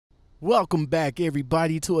Welcome back,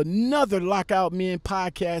 everybody, to another Lockoutmen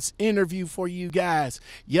podcast interview for you guys.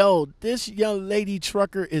 Yo, this young lady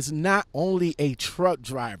trucker is not only a truck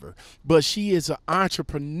driver, but she is an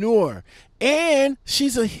entrepreneur and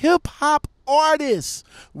she's a hip hop artist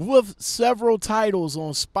with several titles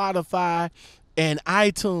on Spotify and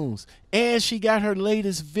iTunes. And she got her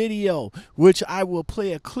latest video, which I will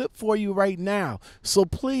play a clip for you right now. So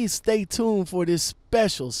please stay tuned for this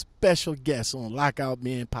special guest on Lockout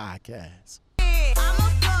Men Podcast.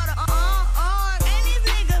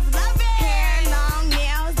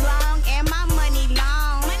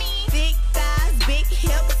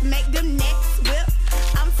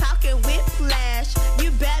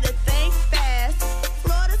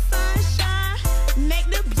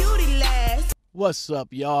 What's up,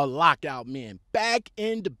 y'all? Lockout Men back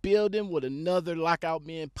in the building with another Lockout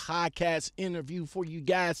Men podcast interview for you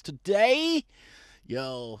guys today.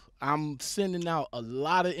 Yo, I'm sending out a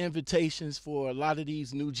lot of invitations for a lot of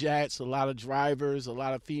these new jats, a lot of drivers, a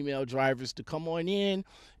lot of female drivers to come on in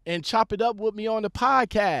and chop it up with me on the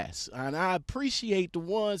podcast. And I appreciate the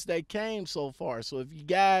ones that came so far. So if you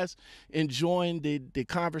guys enjoying the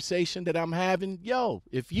conversation that I'm having, yo,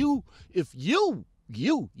 if you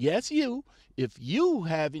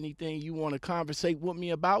have anything you want to conversate with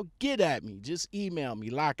me about, get at me. Just email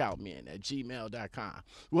me, lockoutmen@gmail.com.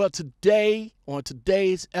 Well, on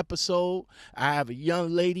today's episode, I have a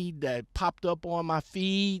young lady that popped up on my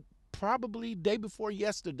feed probably day before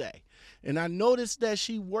yesterday. And I noticed that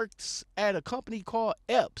she works at a company called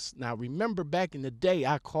EPS. Now, remember back in the day,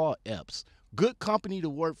 I called EPS. Good company to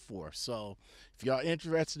work for. So if y'all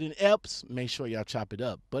interested in EPS, make sure y'all chop it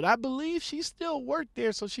up. But I believe she still worked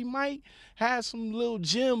there, so she might have some little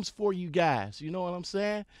gems for you guys. You know what I'm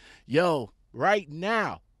saying? Yo, right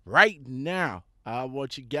now, I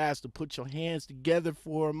want you guys to put your hands together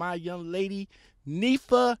for my young lady,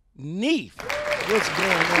 Neefah Nee. What's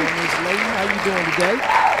going on, Miss Lady? How you doing today?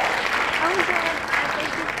 I'm good.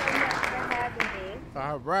 Thank you so much for having me.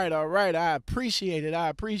 All right. I appreciate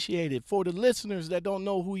it. For the listeners that don't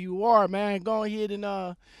know who you are, man, go ahead and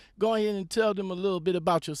tell them a little bit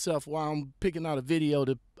about yourself while I'm picking out a video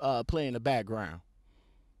to play in the background.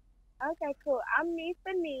 Okay, cool. I'm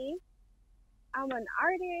Neefah Nee. I'm an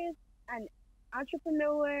artist, an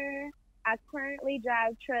entrepreneur. I currently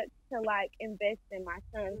drive trucks to invest in my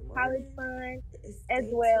son's college fund as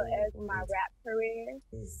well as my rap career.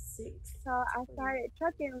 So I started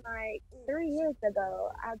trucking 3 years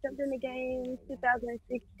ago. I jumped in the game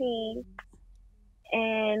 2016,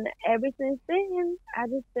 and ever since then I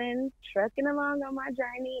just been trucking along on my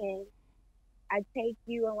journey, and I take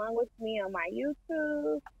you along with me on my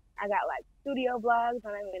YouTube. I got studio vlogs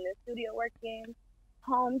when I'm in the studio working,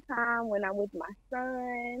 home time when I'm with my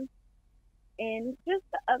son, and just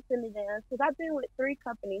the ups and the downs, because I've been with 3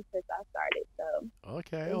 companies since I started. So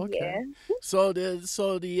Okay. Yeah. So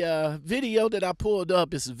the video that I pulled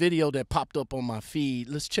up is a video that popped up on my feed.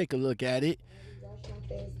 Let's take a look at it. I washed my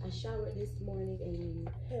face. I showered this morning and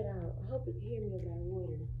head out. I hope you can hear me over that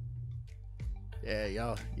water. Yeah,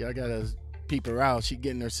 y'all gotta peep her out. She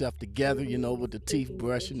getting herself together, with the teeth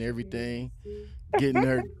brush and everything. Getting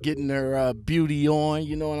her beauty on,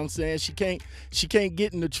 you know what I'm saying? She can't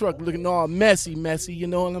get in the truck looking all messy, you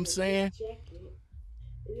know what I'm saying?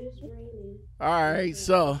 All right,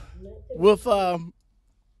 so with the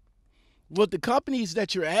companies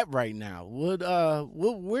that you're at right now,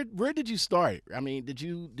 where did you start? I mean, did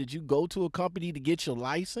you go to a company to get your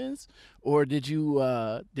license, or did you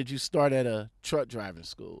start at a truck driving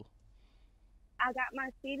school? I got my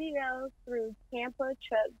CDL through Tampa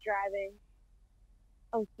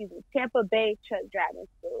Bay Truck Driving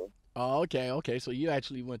School. Oh, okay. So you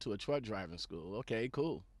actually went to a truck driving school. Okay,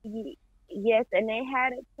 cool. Yes, and they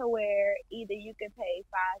had it to where either you could pay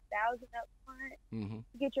 $5,000 up front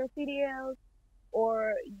to get your CDLs,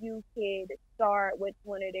 or you could start with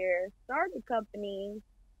one of their starter companies,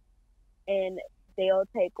 and they'll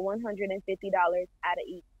take $150 out of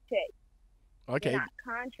each check. Okay. You're not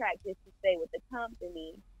contracted to stay with the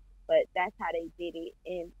company, but that's how they did it,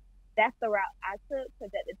 and that's the route I took,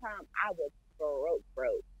 because at the time I was broke.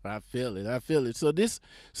 I feel it. So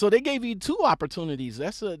they gave you 2 opportunities.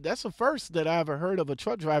 That's a first that I ever heard of, a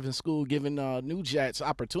truck driving school giving new jats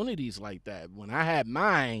opportunities like that. When I had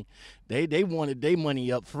mine, they wanted their money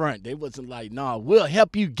up front. They wasn't like, nah, we'll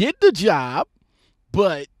help you get the job,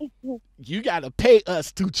 but you got to pay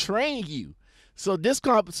us to train you. So this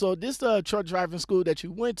truck driving school that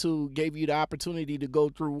you went to gave you the opportunity to go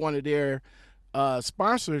through one of their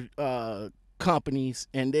sponsored companies,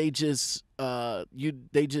 and they just took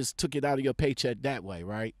it out of your paycheck that way,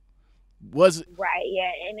 right? Was it? Right,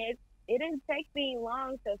 yeah, and it didn't take me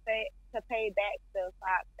long to pay back the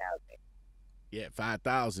 5,000. Yeah,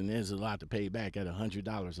 5,000 is a lot to pay back at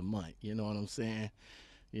 $100 a month. You know what I'm saying?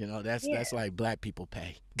 You know, that's Yeah. like black people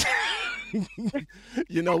pay.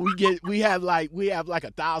 You know, we have like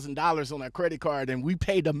 $1,000 on our credit card and we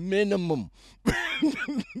pay the minimum.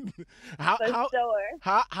 how For how sure.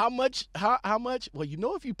 how much? Well, you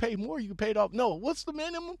know, if you pay more, you can pay it off. No, what's the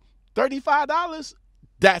minimum? $35.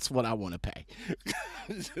 That's what I want to pay.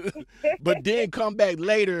 But then come back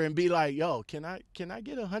later and be like, yo, can I get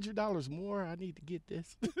 $100 more? I need to get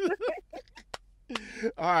this.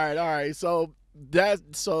 All right. So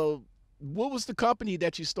what was the company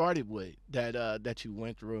that you started with that you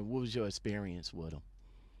went through? And what was your experience with them?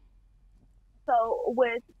 So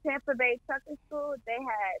with Tampa Bay Trucking School, they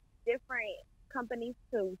had different companies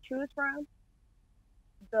to choose from.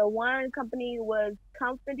 The one company was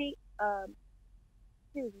company.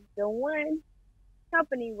 Excuse me. The one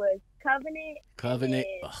company was Covenant, and Covenant.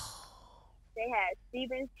 then Ugh. they had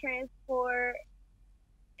Stevens Transport,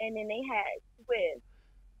 and then they had Swift.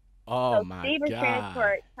 Oh So my Stevens God.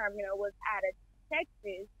 Transport Terminal was out of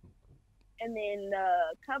Texas, and then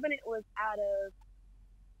Covenant was out of,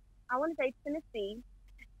 I want to say, Tennessee,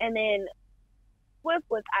 and then Swift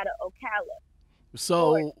was out of Ocala,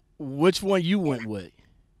 Florida. So which one you And went with?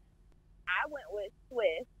 I went with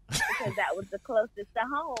Swift because that was the closest to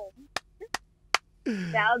home.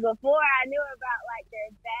 That was before I knew about like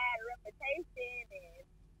their bad reputation and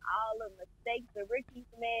all the mistakes the rookies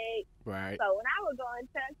make. Right. So when I would go in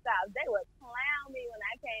truck stops, they would clown me when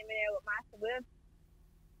I came in there with my Swift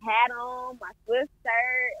hat on, my Swift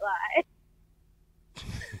shirt. Like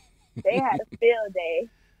they had a field day.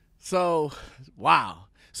 So wow.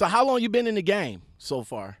 So how long you been in the game so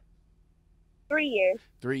far? 3 years.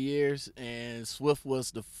 3 years, and Swift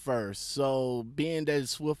was the first. So, being that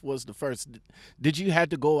Swift was the first, did you have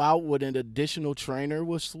to go out with an additional trainer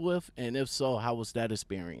with Swift? And if so, how was that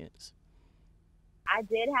experience? I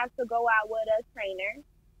did have to go out with a trainer,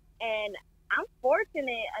 and I'm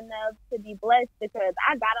fortunate enough to be blessed because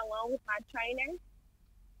I got along with my trainer.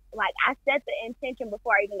 Like I set the intention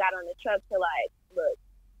before I even got on the truck to like, look,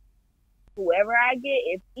 whoever I get,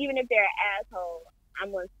 if even if they're an asshole,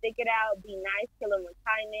 I'm gonna stick it out, be nice, kill them with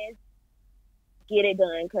kindness, get it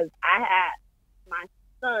done. Cause I had my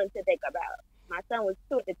son to think about. My son was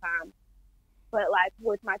 2 at the time, but like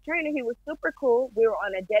with my trainer, he was super cool. We were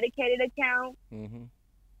on a dedicated account. Mm-hmm.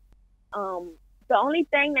 The only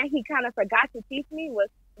thing that he kind of forgot to teach me was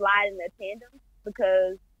sliding the tandem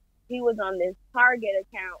because he was on this Target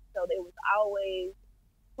account, so there was always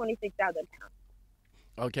 26,000 pounds.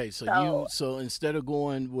 Okay, so So so instead of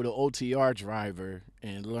going with an OTR driver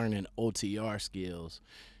and learning OTR skills,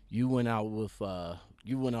 you went out with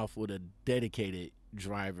you went off with a dedicated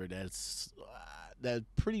driver that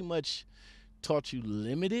pretty much taught you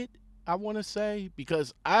limited. I want to say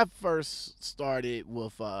because I first started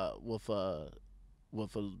with a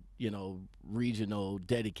regional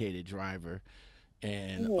dedicated driver,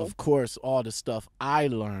 and mhm. of course all the stuff I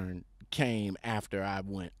learned came after I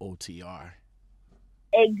went OTR.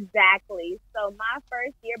 Exactly. So my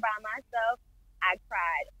first year by myself, I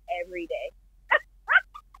cried every day.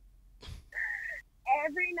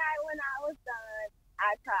 Every night when I was done,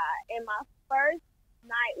 I cried. And my first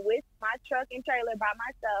night with my truck and trailer by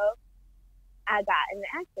myself, I got in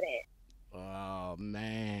an accident. Oh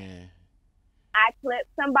man, I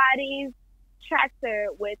clipped somebody's tractor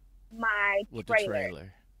with my with the trailer.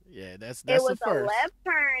 trailer. Yeah, that's It that's the was a first. left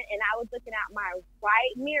turn, and I was looking out my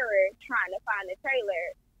right mirror trying to find the trailer,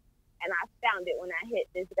 and I found it when I hit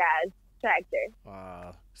this guy's tractor.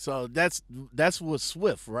 So that's with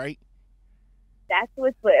Swift, right? That's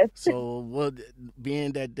what's with. So what,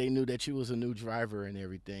 being that they knew that you was a new driver and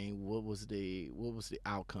everything, what was the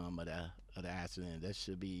outcome of the accident? That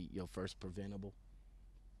should be your first preventable.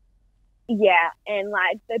 Yeah, and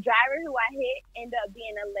like the driver who I hit ended up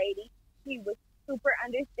being a lady. She was super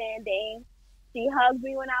understanding. She hugged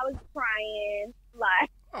me when I was crying. Like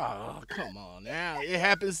Oh, come on now. It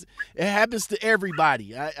happens. It happens to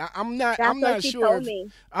everybody. I'm not. that's I'm what not she sure told if. me.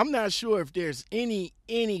 I'm not sure if there's any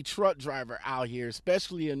truck driver out here,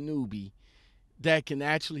 especially a newbie, that can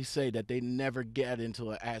actually say that they never get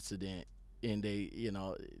into an accident and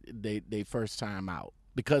they first time out.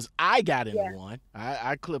 Because I got into Yeah, one.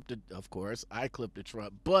 I clipped it. Of course, I clipped the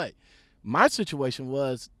truck, but my situation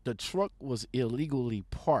was the truck was illegally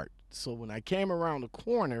parked. So when I came around the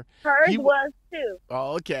corner, hers he was too.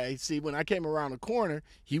 Oh, okay. See, when I came around the corner,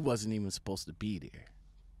 he wasn't even supposed to be there.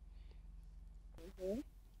 Hmm.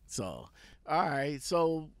 So, all right.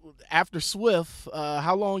 So after Swift,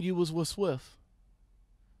 how long you was with Swift?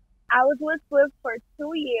 I was with Swift for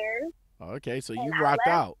 2 years. Okay, so And you I rocked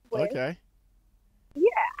left out. with, Okay.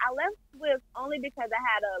 yeah, I left with only because I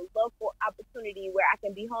had a local opportunity where I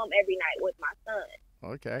can be home every night with my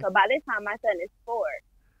son. Okay. So by this time, my son is 4,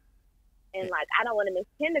 and Eh, like I don't want to miss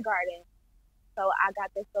kindergarten. So I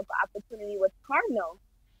got this local opportunity with Cardinal.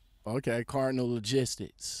 Okay. Cardinal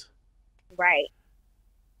Logistics. Right.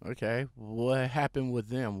 Okay. What happened with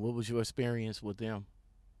them? What was your experience with them?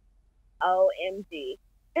 OMG.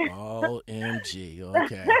 OMG.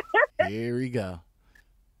 Okay. Here we go.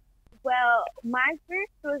 Well, my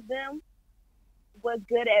experience with them was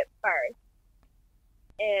good at first.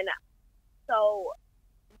 And so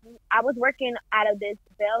I was working out of this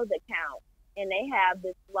Bells account, and they have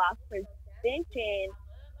this loss prevention.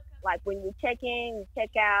 Like when you check in, you check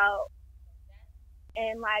out,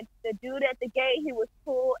 and like the dude at the gate, he was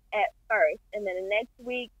cool at first, and then the next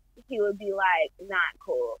week he would be like not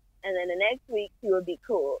cool, and then the next week he would be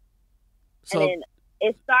cool, and So then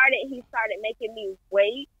it started. He started making me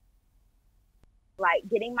wait, like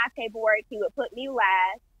getting my paperwork. He would put me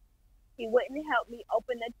last. He wouldn't help me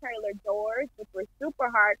open the trailer doors, which were super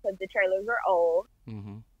hard because the trailers were old.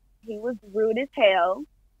 mm-hmm. He was rude as hell.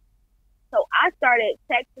 So I started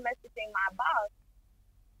text messaging my boss,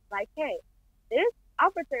 like, hey, this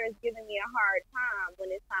officer is giving me a hard time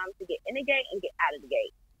when it's time to get in the gate and get out of the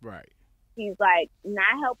gate. Right. He's like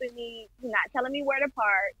not helping me. He's not telling me where to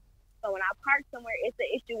park. So when I park somewhere, it's an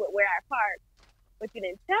issue with where I park. But you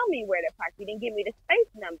didn't tell me where to park. You didn't give me the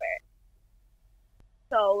space number.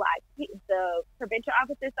 So like the provincial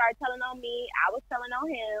officer started telling on me. I was telling on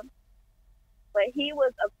him. But he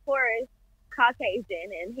was, of course, Caucasian.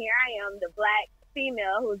 And here I am, the black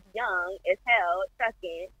female who's young as hell,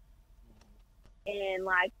 trucking. And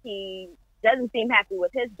like he doesn't seem happy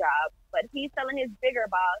with his job. But he's telling his bigger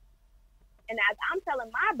boss. And as I'm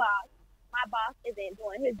telling my boss isn't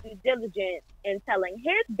doing his due diligence in telling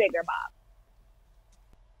his bigger boss.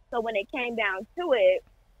 So when it came down to it,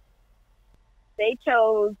 they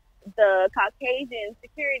chose the Caucasian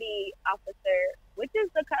security officer, which is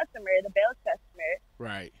the customer, the Bell's customer.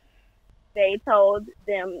 Right. They told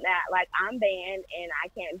them that like I'm banned and I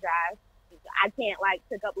can't drive. I can't like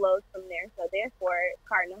pick up loads from there. So therefore,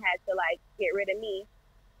 Cardinal had to like get rid of me.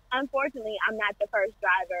 Unfortunately, I'm not the first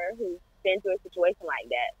driver who's been through a situation like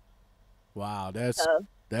that. Wow, So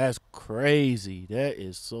that's crazy. That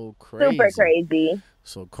is so crazy. super crazy.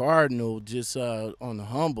 So Cardinal just on the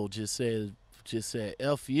humble just said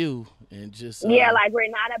F you and just Yeah, like we're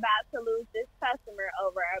not about to lose this customer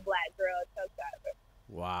over a black girl truck driver.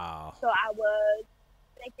 wow. So I was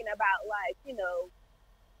thinking about like,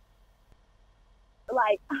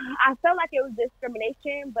 like I felt like it was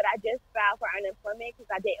discrimination, but I just filed for unemployment because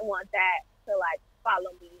I didn't want that to like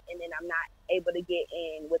follow me, and then I'm not able to get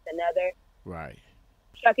in with another Right.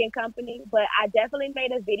 trucking company. But I definitely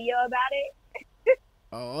made a video about it.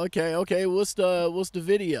 Oh, okay, okay. What's the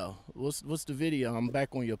video? What's the video? I'm back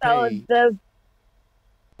on your So page. the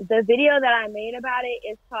video that I made about it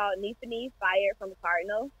is called Neefah Nee Fired from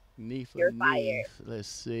Cardinal. Neefah You're Nee. fired. Let's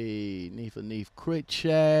see. Neefah Nee crit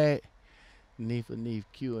chat. Neefah Nee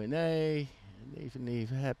Q&A. Neefah Nee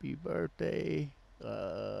happy birthday.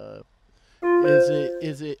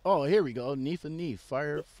 Is it oh, here we go. Neefah Nee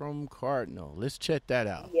fired from Cardinal. Let's check that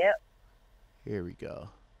out. Yep. Here we go.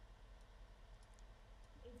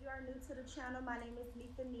 If you are new to the channel, my name is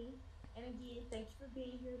Neefah Nee. And again, thank you for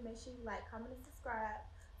being here. Make sure you like, comment, and subscribe.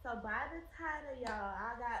 So by the title, y'all,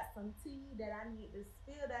 I got some tea that I need to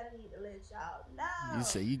spill, that I need to let y'all know. You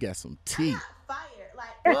say you got some I tea. got fired.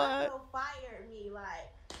 Like, What? Cardinal fired me. Like,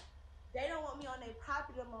 they don't want me on their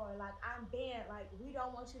property no more. Like, I'm banned. Like, we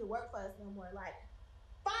don't want you to work for us no more. Like,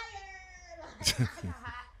 fired. Like, I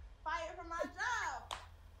got fired from my job.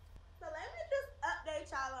 So let me just update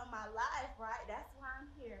y'all on my life, right? That's why I'm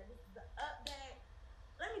here. This is the update.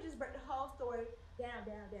 Let me just break the whole story down.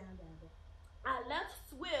 I left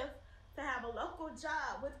Swift to have a local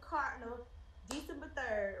job with Cardinal December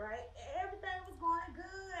 3rd, right? Everything was going good.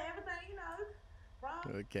 Everything,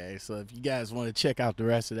 wrong. Okay, so if you guys want to check out the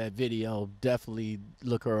rest of that video, definitely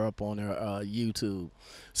look her up on her YouTube.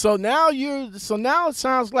 So now it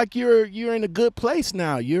sounds like you're in a good place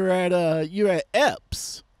now. You're at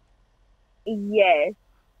EPS. Yes.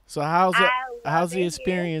 So I love how's the it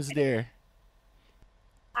experience there?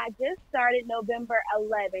 I just started November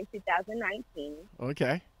 11, 2019.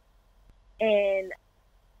 Okay. And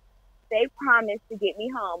they promised to get me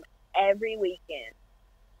home every weekend.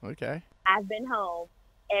 Okay. I've been home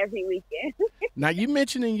every weekend. Now you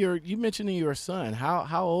mentioning your son.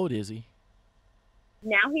 How old is he?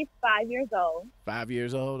 Now he's 5 years old. 5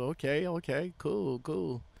 years old. Okay.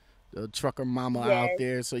 Cool. the trucker mama out Yes,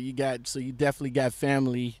 there. So you definitely got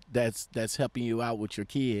family that's helping you out with your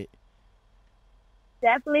kid.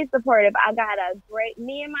 definitely supportive. I got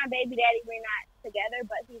me and my baby daddy, we're not together,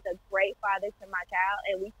 but he's a great father to my child,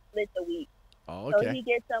 and we split the week. Oh, So okay. he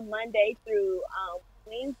gets them Monday through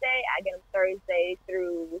Wednesday. I get them Thursday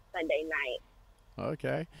through Sunday night.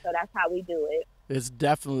 Okay. So that's how we do it. It's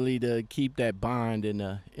definitely to keep that bond in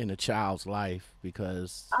a child's life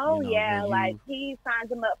because Oh when yeah, like you he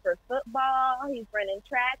signs him up for football. He's running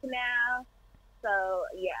track now. So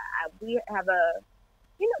yeah, we have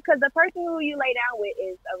because the person who you lay down with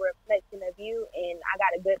is a reflection of you, and I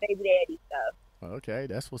got a good baby daddy. So okay,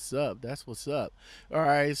 that's what's up. That's what's up. All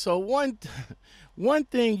right. So one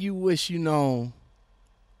thing you wish you known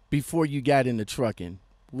before you got into trucking,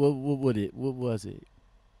 what was it?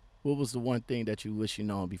 What was the one thing that you wish you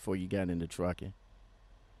known before you got into trucking?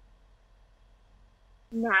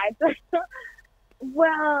 nice.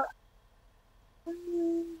 Well,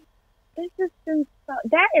 mm, this is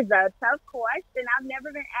that is a tough question. I've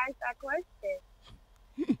never been asked that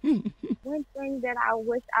question. One thing that I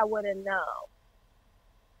wish I would have known.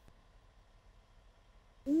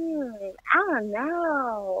 I don't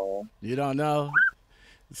know. You don't know?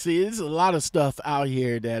 See, there's a lot of stuff out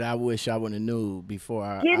here that I wish I would have knew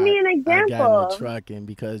before Give me an I got into example. trucking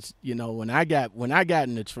because when I got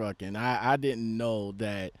into trucking, I didn't know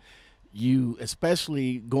that you,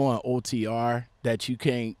 especially going OTR, that you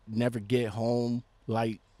can't never get home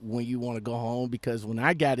like when you want to go home. Because when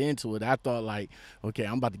I got into it, I thought like, okay,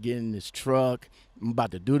 I'm about to get in this truck, I'm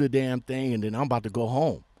about to do the damn thing, and then I'm about to go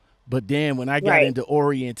home. But then when I got Right. into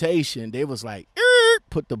orientation, they was like,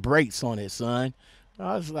 put the brakes on it, son.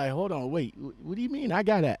 I was like, hold on, wait, what do you mean? I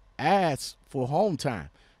gotta ask for home time.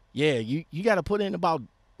 Yeah, you gotta put in about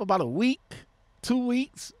a week, 2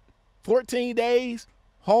 weeks, 14 days,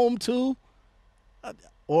 home two,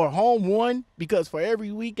 or home one, because for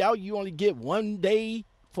every week out you only get 1 day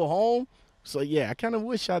for home. So yeah, I kind of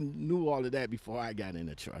wish I knew all of that before I got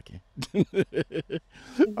into trucking. All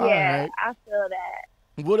Yeah, right. I feel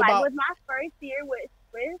that. What Like about? with my first year with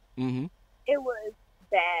Swiss, Mm-hmm. it was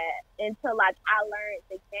bad until like I learned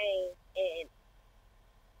the game and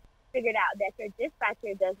figured out that your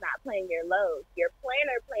dispatcher does not plan your loads. Your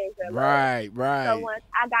planner plans your loads. Right, So right. once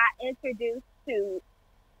I got introduced to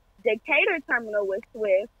Decatur Terminal with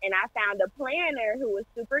Swift and I found a planner who was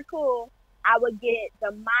super cool, I would get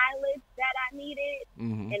the mileage that I needed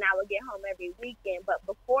Mm-hmm. and I would get home every weekend. But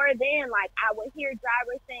before then, like I would hear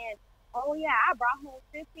drivers saying, "Oh yeah, I brought home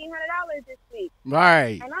 $1,500 this week,"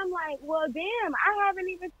 Right, and I'm like, "Well, damn, I haven't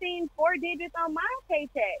even seen 4 digits on my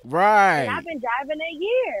paycheck, and I've right. been driving a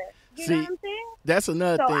year." You know See, what I'm saying? that's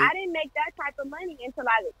another So I thing. didn't make that type of money until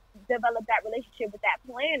I developed that relationship with that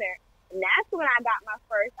planner, and that's when I got my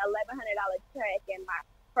first $1,100 check and my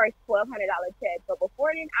first $1,200 check. But before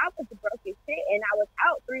then, I was broke as shit, and I was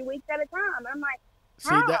out 3 weeks at a time. I'm like,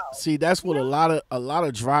 how? That's You what a know? lot of a lot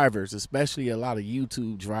of drivers, especially a lot of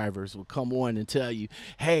YouTube drivers, will come on and tell you,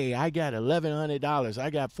 "Hey, I got $1,100, I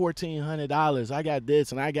got $1,400, I got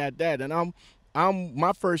this and I got that," and I'm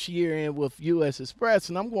my first year in with U.S. Express,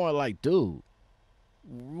 and I'm going like, dude,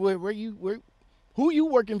 where who you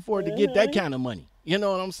working for to get that Mhm. kind of money? You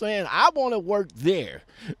know what I'm saying? I want to work there.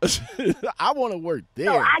 I want to work So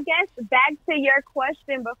there. I guess back to your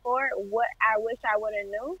question before, what I wish I would have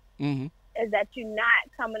knew Hmm. is that you're not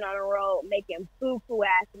coming on the road making buku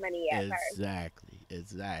ass money at first. Exactly.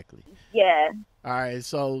 Exactly. Yeah. All right.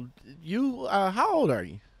 So you, how old are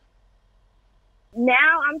you?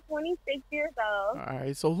 Now I'm 26 years All old,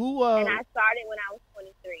 right. So who? and I started when I was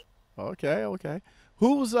 23. Okay. Okay.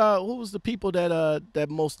 Who was the people that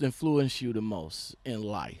most influenced you the most in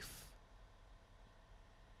life?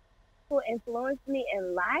 Who influenced me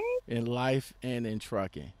in life? In life and in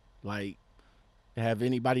trucking. Like, have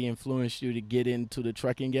anybody influenced you to get into the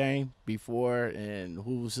trucking game before? And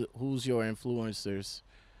who's your influencers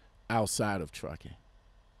outside of trucking?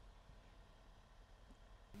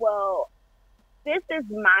 Well, this is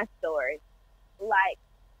my story. Like,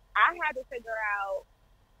 I had to figure out,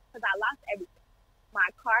 because I lost everything. My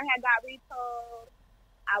car had got retold.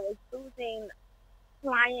 I was losing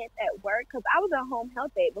clients at work because I was a home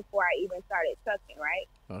health aide before I even started trucking, right?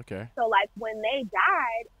 Okay. So, like, when they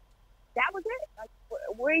died, that was it. Like,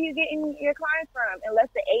 where are you getting your clients from? Unless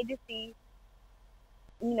the agency,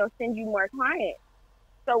 sends you more clients.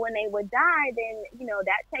 So when they would die, then,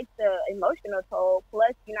 that takes the emotional toll.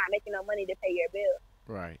 Plus, you're not making no money to pay your bills.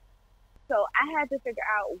 Right. So I had to figure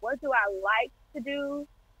out, what do I like to do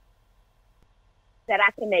that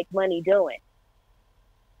I can make money doing?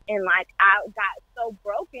 And like, I got so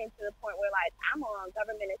broken to the point where like I'm on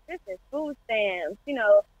government assistance, food stamps,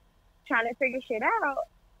 trying to figure shit out.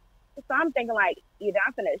 So I'm thinking like either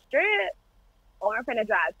I'm finna strip or I'm finna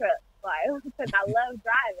drive trucks, like because I love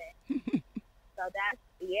driving. So I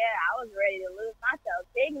was ready to lose my self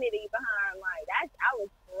dignity behind like that. I was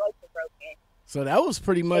broken. So that was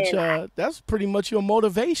pretty much that's pretty much your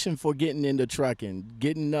motivation for getting into trucking,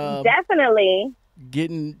 definitely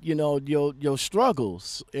getting your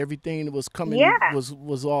struggles, everything that was coming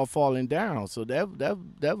was all falling down. So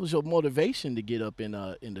that was your motivation to get up in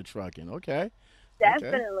the trucking. Okay.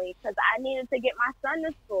 Definitely, because I needed to get my son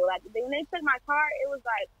to school. Like when they took my car, it was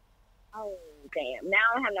like, oh damn! Now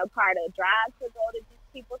I don't have no car to drive to go to these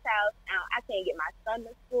people's house. Now I can't get my son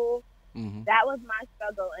to school. Mm-hmm. That was my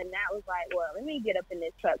struggle, and that was like, well, let me get up in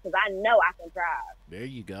this truck because I know I can drive. There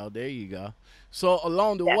you go. So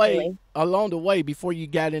along the way, before you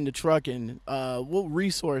got into trucking, what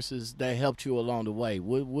resources that helped you along the way?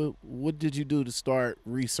 What did you do to start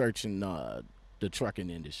researching the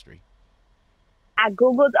trucking industry? I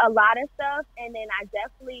Googled a lot of stuff, and then I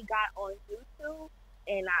definitely got on YouTube,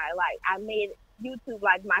 and I made YouTube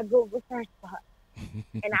like my Google search box.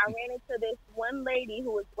 And I ran into this one lady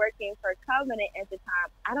who was working for Covenant at the time.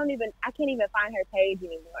 I can't even find her page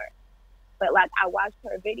anymore. But like I watched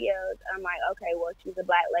her videos, and I'm like, okay, well, she's a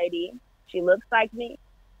black lady. She looks like me,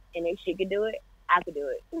 and if she could do it, I could do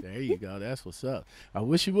it. There you go. That's what's up. I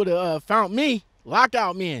wish you would have found me.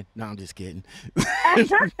 Lockoutmen. No, I'm just kidding. I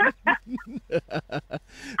didn't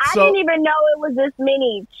even know it was this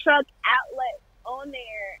many truck outlets on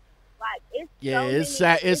there. Like it's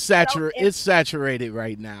saturated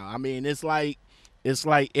right now. I mean, it's like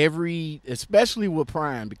especially with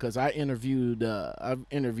Prime, because I've interviewed a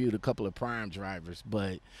couple of Prime drivers,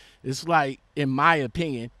 but it's like in my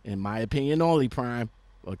opinion only, Prime,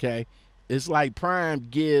 okay? It's like Prime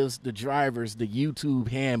gives the drivers the YouTube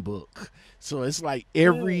handbook. So it's like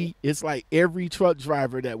every truck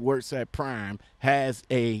driver that works at Prime has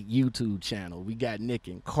a YouTube channel. We got Nick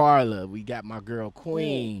and Carla. We got my girl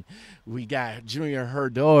Queen. We got Junior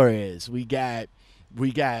Herdores. We got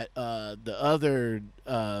the other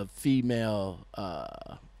female.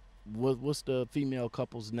 What's the female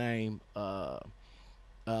couple's name?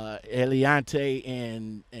 Eliante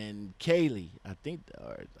and Kaylee, I think,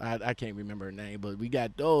 or I can't remember her name, but we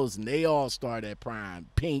got those, and they all started at Prime.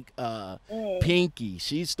 Pinky,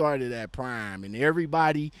 she started at Prime, and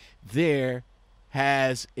everybody there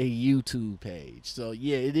has a YouTube page. So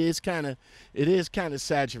yeah, it is kind of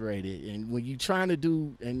saturated. And when you're trying to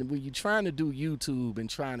do YouTube and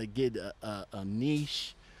trying to get a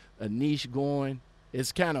niche going,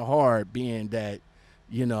 it's kind of hard, being that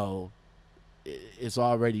it's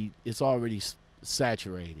already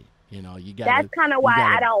saturated. You got. That's kind of why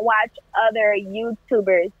I don't watch other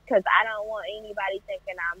YouTubers, because I don't want anybody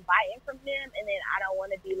thinking I'm biting from them, and then I don't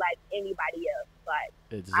want to be like anybody else. Like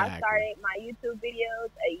exactly. I started my YouTube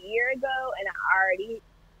videos a year ago, and I already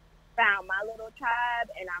found my little tribe,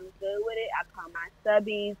 and I'm good with it. I call my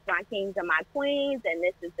subbies my kings and my queens, and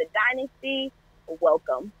this is the dynasty.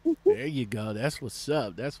 Welcome. There you go. That's what's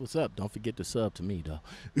up. Don't forget to sub to me, though.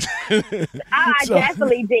 I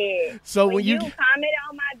definitely did. So when you commented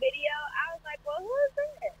on my video, I was like, well, who is that?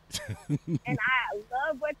 And I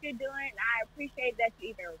love what you're doing. I appreciate that you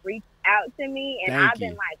even reached out to me. And I've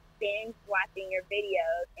been like binge watching your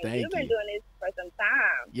videos. And you've been doing this for some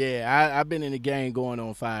time. Yeah, I've been in the game going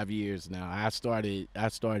on 5 years now. I started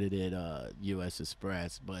at US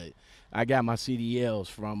Express, but I got my CDLs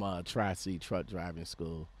from Tri-C Truck Driving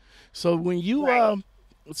School. So when you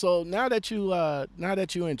so now that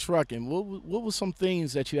you're in trucking, what were some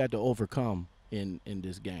things that you had to overcome in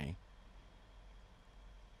this game?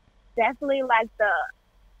 Definitely like the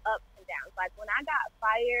ups and downs. Like when I got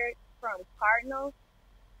fired from Cardinals,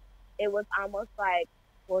 it was almost like,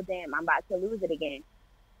 well, damn, I'm about to lose it again.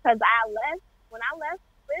 Because when I left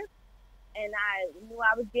Swift and I knew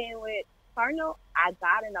I was getting with Cardinal, I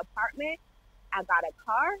got an apartment, I got a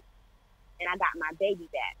car, and I got my baby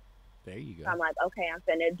back. There you go. So I'm like, okay, I'm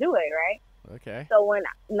finna do it, right? Okay. So 9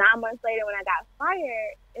 months later, when I got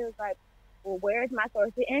fired, it was like, well, where's my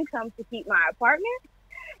source of income to keep my apartment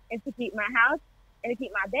and to keep my house and to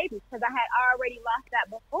keep my baby? Because I had already lost that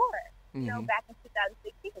before, back in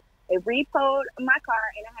 2016. They repoed my car,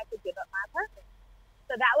 and I had to give up my apartment.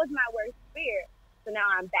 So that was my worst fear. So now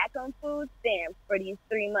I'm back on food stamps for these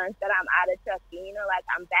 3 months that I'm out of trucking. Like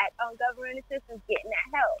I'm back on government assistance, getting that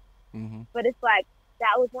help. Mm-hmm. But it's like,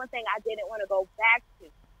 that was one thing I didn't want to go back to.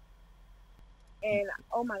 And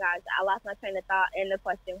oh my gosh, I lost my train of thought in the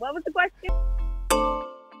question. What was the question?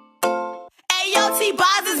 Hey, yo,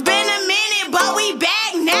 T-Boz, it's been a minute, but we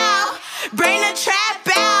back now. Bring the trap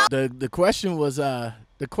out. The question was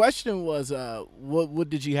The question was, what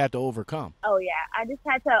did you have to overcome? Oh yeah, I just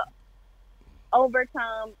had to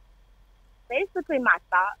overcome basically my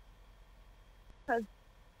thoughts, because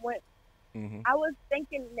when Mm-hmm. I was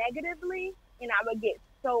thinking negatively, and I would get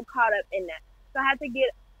so caught up in that. So I had to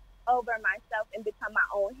get over myself and become my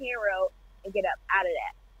own hero and get up out of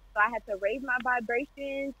that. So I had to raise my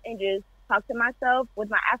vibrations and just talk to myself with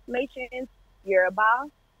my affirmations. You're a boss.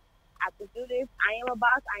 I have to do this. I am a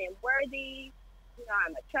boss. I am worthy. You know,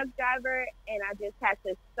 I'm a truck driver, and I just had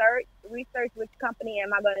to research which company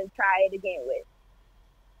am I going to try it again with.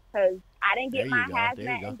 Because I didn't get my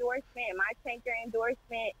hazmat endorsement, my tanker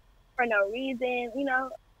endorsement for no reason, you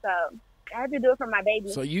know. So I had to do it for my baby.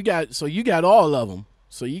 So you got all of them.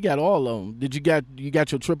 So you got all of them. Did you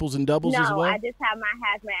got your triples and doubles as well? No, I just have my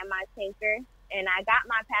hazmat and my tanker, and I got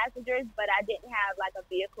my passengers, but I didn't have like a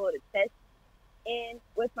vehicle to test in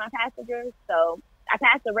with my passengers. So I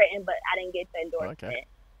passed the written, but I didn't get the endorsement. Okay.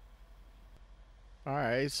 All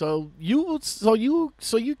right. So you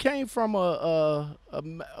came from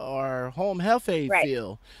our home health aid Right.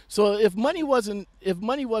 field. So if money wasn't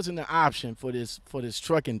an option for this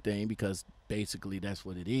trucking thing, because basically that's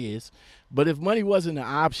what it is, but if money wasn't an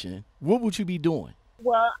option, what would you be doing?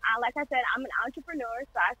 Well, like I said, I'm an entrepreneur,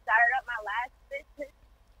 so I started up my last business.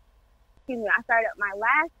 I started up my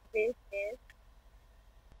last business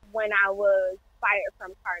when I was fired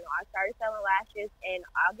from Cardinal. I started selling lashes in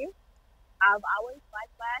August. I've always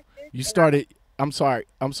liked lashes. You started. I'm sorry.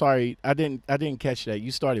 I didn't catch that.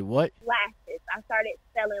 You started what? Lashes. I started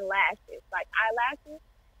selling lashes, like eyelashes.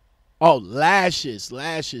 Oh, lashes.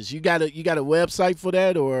 You got a website for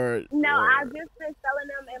that, or no? Or... I've just been selling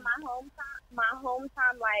them in my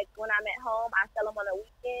hometown. Like when I'm at home, I sell them on the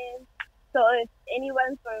weekends. So if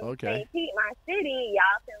anyone from St. Pete, my city,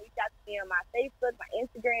 y'all can reach out to me on my Facebook, my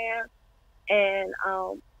Instagram, and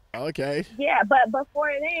Okay. Yeah, but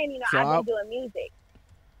before then, So I've been doing music.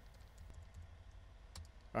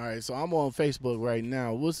 All right, so I'm on Facebook right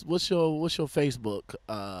now. What's your Facebook?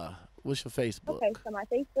 What's your Facebook? Okay, so my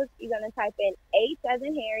Facebook, you're gonna type in H as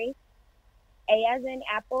in Harry, A as in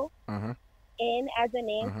Apple, N as in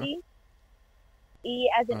Nancy, E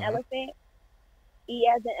as in elephant, E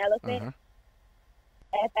as in elephant,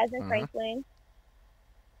 F as in Franklin,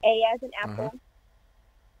 A as in Apple,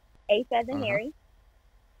 H as in Harry,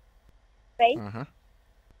 space,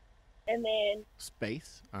 and then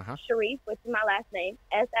space, Sharif, which is my last name,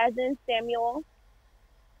 S as in Samuel,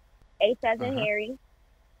 H as in Harry,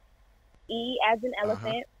 E as in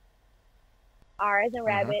elephant, R as in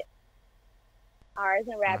rabbit, R as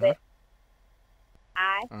in rabbit,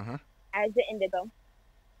 I as in indigo,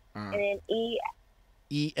 and then E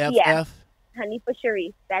F F. Honey for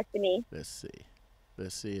Sharif. That's me. Let's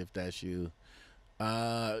see if that's you.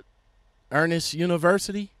 Ernest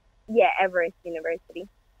University. Yeah, Everest University.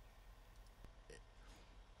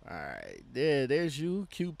 All right, there's you.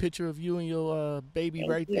 Cute picture of you and your baby.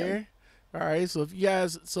 Thank right you. there. All right, so if you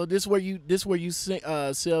guys, so this where you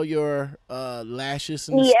sell your lashes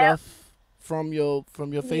and stuff from your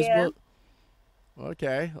Facebook.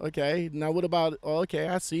 Okay. Now what about? Okay,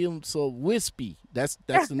 I see them. So Wispy, that's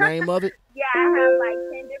the name of it. Yeah, I have like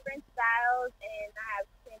 10 different styles, and I have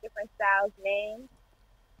 10 different styles names.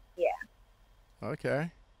 Yeah.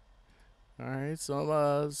 Okay. All right,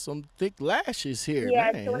 some thick lashes here.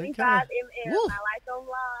 Yeah, man. 25 mm. I like them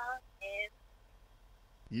long. And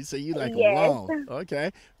you say you like them long.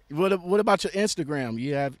 Okay. What about your Instagram?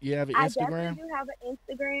 You have an Instagram? I definitely do have an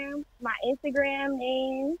Instagram. My Instagram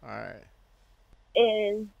name. All right.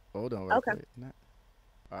 Is hold on. Real quick.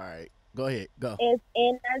 All right. Go ahead. Go. It's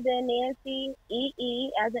N as in Nancy,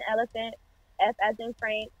 E as in elephant, F as in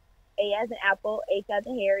Frank, A as in Apple, H as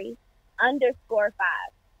in Harry, _5.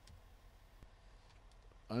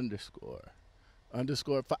 _5.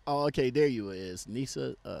 Oh, okay, there you is.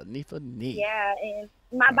 Neefah Nee. Yeah, and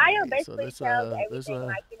my bio basically tells everything.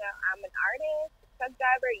 Like, I'm an artist, truck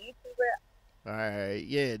driver, YouTuber. All right,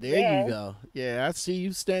 yeah, there you go. Yeah, I see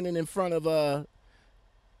you standing in front of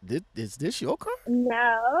is this your car?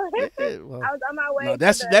 No. Yeah, well, I was on my way. No,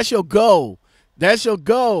 that's your goal. That's your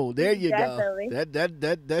goal. There you Definitely. go.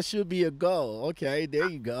 That should be a goal. Okay, there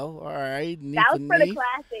you go. All right. That was for the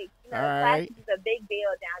classics. All right. Classics is a big deal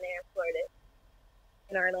down there in Florida,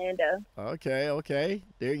 in Orlando. Okay.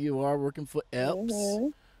 There you are working for Epps.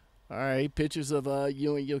 All right. Pictures of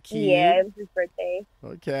you and your kid. Yeah, it was his birthday.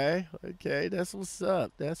 Okay. That's what's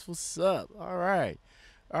up. All right.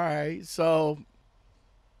 So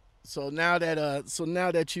now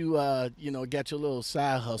that you got your little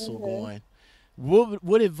side hustle going,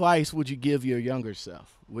 what advice would you give your younger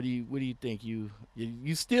self? What do you think? You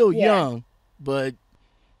still young, but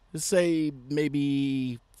let's say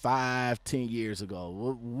maybe 5, 10 years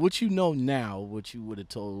ago, what you know now, what you would have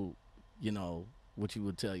told, what you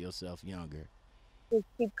would tell yourself younger? Just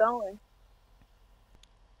keep going.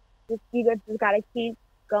 You just gotta keep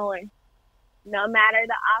going, no matter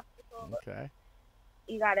the obstacles. Okay.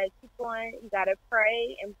 You gotta keep going. You gotta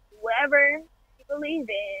pray, and whatever you believe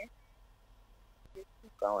in, just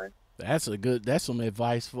keep going. That's some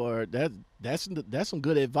advice for that. That's some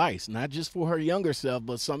good advice, not just for her younger self,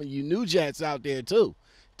 but some of you new jats out there too.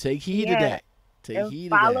 Take heed of that.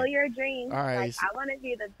 Follow your dreams. All right. Like, I want to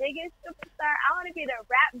be the biggest superstar. I want to be the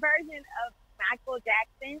rap version of Michael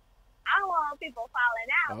Jackson. I don't want people falling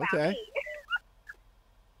out about me.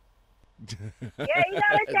 Yeah, you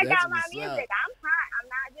gotta check out my music. I'm hot. I'm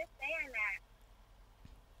not just saying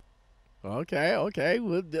that. Okay.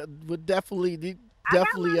 We'll definitely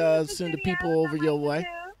send the people over your way.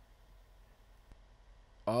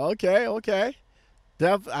 Okay. Like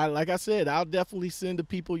I said, I'll definitely send the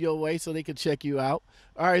people your way so they can check you out.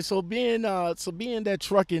 All right. So being that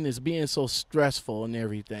trucking is being so stressful and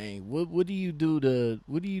everything, what do you do to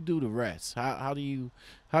rest? How do you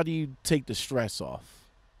take the stress off?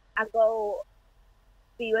 I go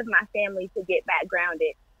be with my family to get back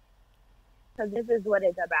grounded, because this is what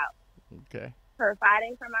it's about. Okay.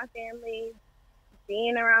 Providing for my family,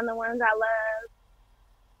 being around the ones I love,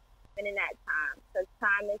 spending that time, because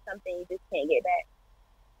time is something you just can't get back.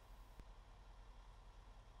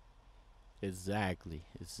 Exactly.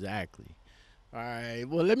 All right.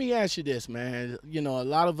 Well, let me ask you this, man. A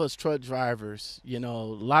lot of us truck drivers, a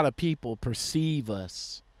lot of people perceive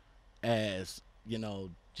us as,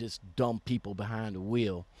 just dumb people behind the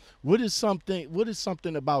wheel. What is something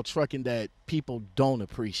about trucking that people don't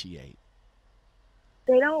appreciate?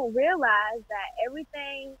 They don't realize that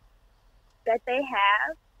everything that they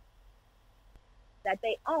have, that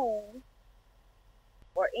they own,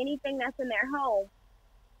 or anything that's in their home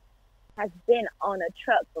has been on a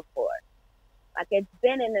truck before. Like, it's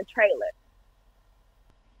been in a trailer.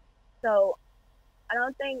 So I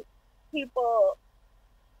don't think people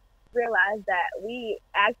realize that we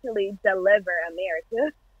actually deliver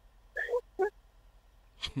America.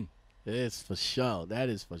 That is for sure.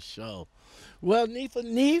 Well, Neefah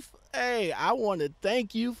Nee, hey, I want to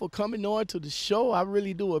thank you for coming on to the show. I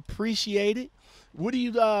really do appreciate it. What do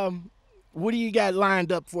you got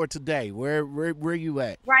lined up for today? Where you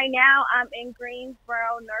at? Right now, I'm in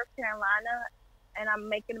Greensboro, North Carolina, and I'm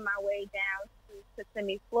making my way down to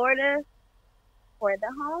Kissimmee, Florida for the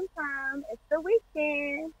home time. It's the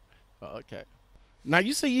weekend. Okay. Now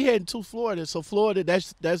you say you heading to Florida, so Florida,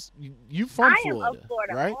 that's you from Florida, I am a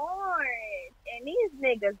Florida right? orange, and these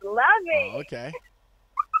niggas love it. Oh, okay.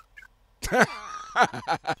 Check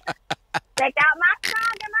out my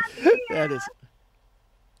song and my video. That is.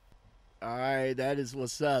 All right, that is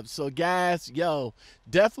what's up. So, guys,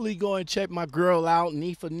 definitely go and check my girl out,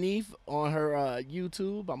 Neefah Nee, on her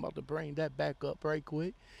YouTube. I'm about to bring that back up right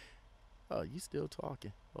quick. Oh, you still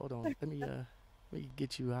talking? Hold on. Let me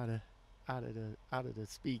get you out of the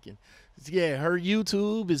speaking. Yeah, her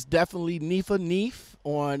YouTube is definitely Neefah Nee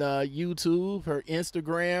on YouTube. Her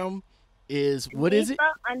Instagram is, what is it?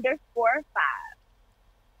 Neefah_5.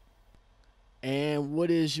 And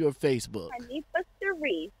what is your Facebook? Neefah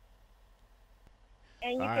Sharif.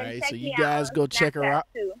 And you all can right, check so me you out guys on go check her Snapchat out.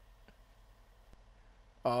 too.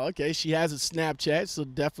 Oh, okay. She has a Snapchat, so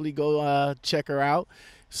definitely go check her out.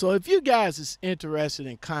 So if you guys is interested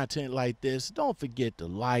in content like this, don't forget to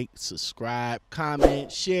like, subscribe,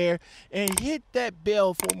 comment, share, and hit that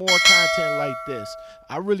bell for more content like this.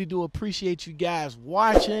 I really do appreciate you guys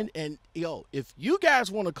watching. And if you guys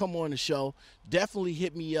want to come on the show, definitely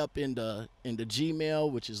hit me up in the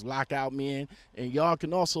Gmail, which is Lockoutmen. And y'all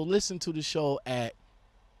can also listen to the show at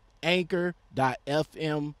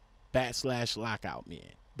anchor.fm/Lockoutmen.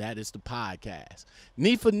 That is the podcast.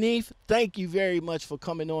 Neefah Nee, thank you very much for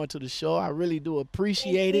coming on to the show. I really do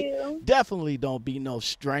appreciate it. Definitely don't be no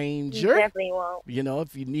stranger. You definitely won't.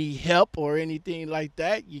 If you need help or anything like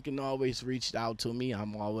that, you can always reach out to me.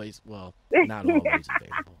 I'm always, not always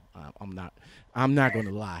available. I'm not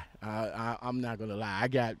gonna lie. I'm not gonna lie.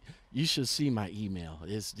 You should see my email.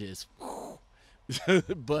 It's just,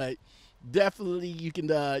 but. Definitely, you can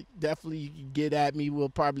get at me. We'll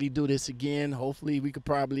probably do this again. Hopefully, we could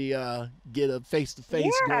probably get a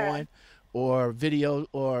face-to-face going, or video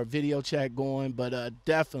chat going. But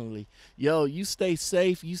definitely, you stay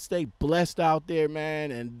safe. You stay blessed out there,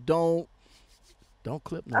 man, and don't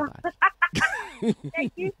clip nobody.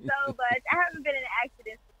 Thank you so much. I haven't been in an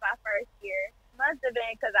accident since my first year. Must have been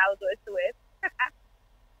because I was with Swift.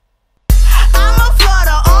 I'm a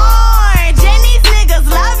Florida orange, and these niggas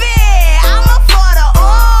love it. I'm a Florida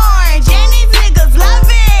orange.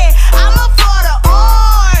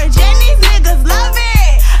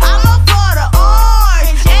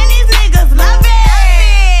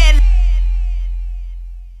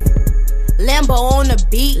 Lambo on the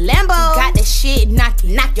beat. Lambo. He got the shit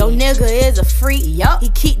knocking. Yo nigga is a freak. Yup. He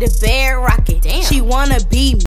keep the bed rocking. Damn. She wanna be